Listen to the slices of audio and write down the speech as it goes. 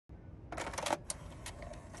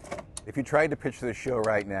If you tried to pitch this show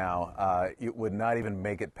right now, it would not even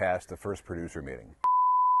make it past the first producer meeting.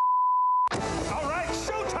 All right,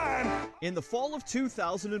 showtime! In the fall of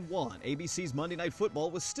 2001, ABC's Monday Night Football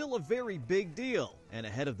was still a very big deal. And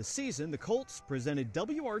ahead of the season, the Colts presented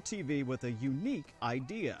WRTV with a unique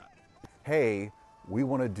idea. Hey, we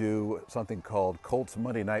want to do something called Colts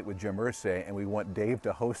Monday Night with Jim Irsay, and we want Dave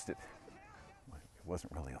to host it. It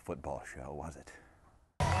wasn't really a football show, was it?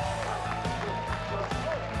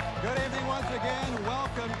 Good evening once again.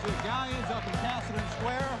 Welcome to Galleons up in Castleton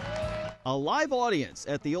Square. A live audience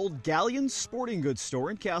at the old Galleons Sporting Goods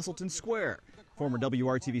store in Castleton Square. Former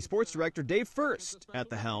WRTV sports director Dave Furst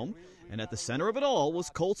at the helm, and at the center of it all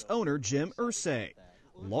was Colts owner Jim Irsay.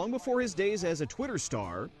 Long before his days as a Twitter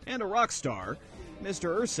star and a rock star,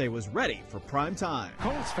 Mr. Irsay was ready for prime time.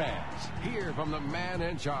 Colts fans, hear from the man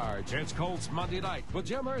in charge. It's Colts Monday Night with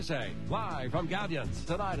Jim Irsay, live from Galleons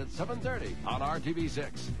tonight at 7:30 on RTV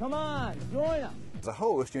 6. Come on, join us. As a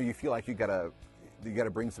host, you feel like you gotta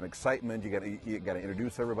bring some excitement. You gotta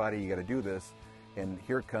introduce everybody. You gotta do this, and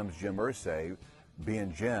here comes Jim Irsay,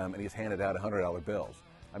 being Jim, and he's handed out $100 bills.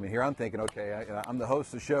 I mean, here I'm thinking, okay, I'm the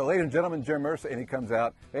host of the show, ladies and gentlemen, Jim Irsay, and he comes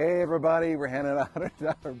out, hey everybody, we're handing out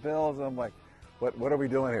 $100 bills. And I'm like, what are we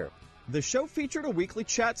doing here? The show featured a weekly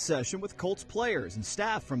chat session with Colts players and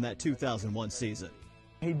staff from that 2001 season.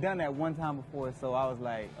 He'd done that one time before, so I was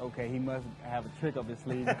like, okay, he must have a trick up his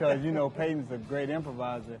sleeve because, you know, Peyton's a great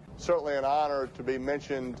improviser. Certainly an honor to be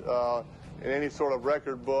mentioned in any sort of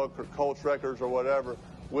record book or Colts records or whatever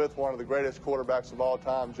with one of the greatest quarterbacks of all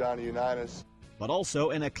time, Johnny Unitas. But also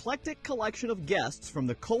an eclectic collection of guests from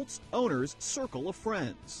the Colts owner's circle of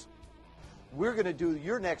friends. We're going to do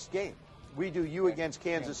your next game. We do you against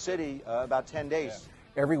Kansas City about 10 days.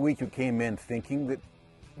 Every week you came in thinking that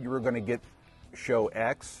you were going to get show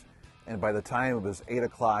X, and by the time it was 8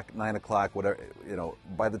 o'clock, 9 o'clock, whatever,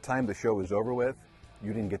 by the time the show was over with,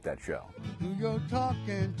 you didn't get that show. You're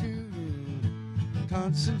talking to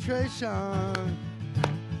concentration,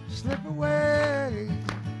 slip away,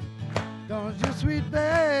 don't you sweet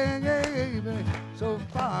baby, so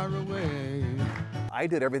far away. I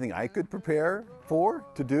did everything I could prepare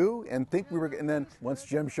to do, and think we were. And then once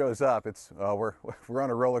Jim shows up, it's we're on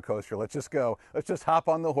a roller coaster. Let's just go. Let's just hop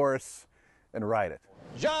on the horse and ride it.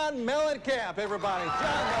 John Mellencamp, everybody. John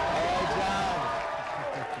Mellencamp. Hey, John.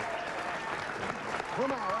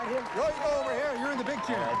 Come on, right here. You go over here. You're in the big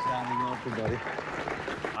chair. All right, Johnny, welcome, buddy.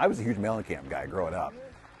 I was a huge Mellencamp guy growing up,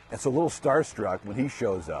 and so a little starstruck when he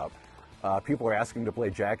shows up. People are asking him to play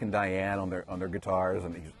Jack and Diane on their guitars,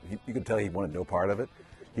 and you could tell he wanted no part of it.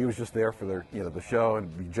 He was just there for the show,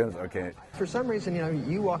 and Jim's okay. For some reason,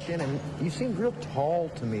 you walked in and you seemed real tall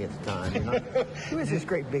to me at the time. He was this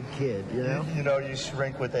great big kid, You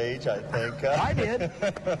shrink with age, I think. I did.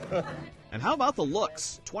 And how about the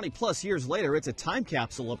looks? 20 plus years later, it's a time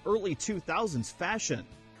capsule of early 2000s fashion.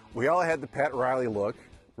 We all had the Pat Riley look,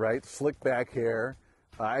 right? Slick back hair.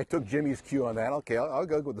 I took Jimmy's cue on that. Okay, I'll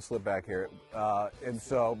go with the slick back hair. And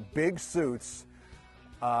so big suits.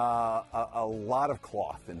 A lot of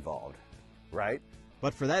cloth involved, right?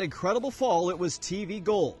 But for that incredible fall, it was TV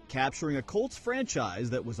gold, capturing a Colts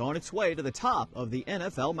franchise that was on its way to the top of the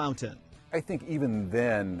NFL mountain. I think even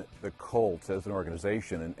then, the Colts as an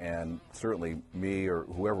organization, and certainly me or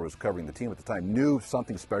whoever was covering the team at the time, knew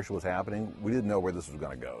something special was happening. We didn't know where this was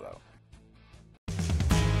going to go, though.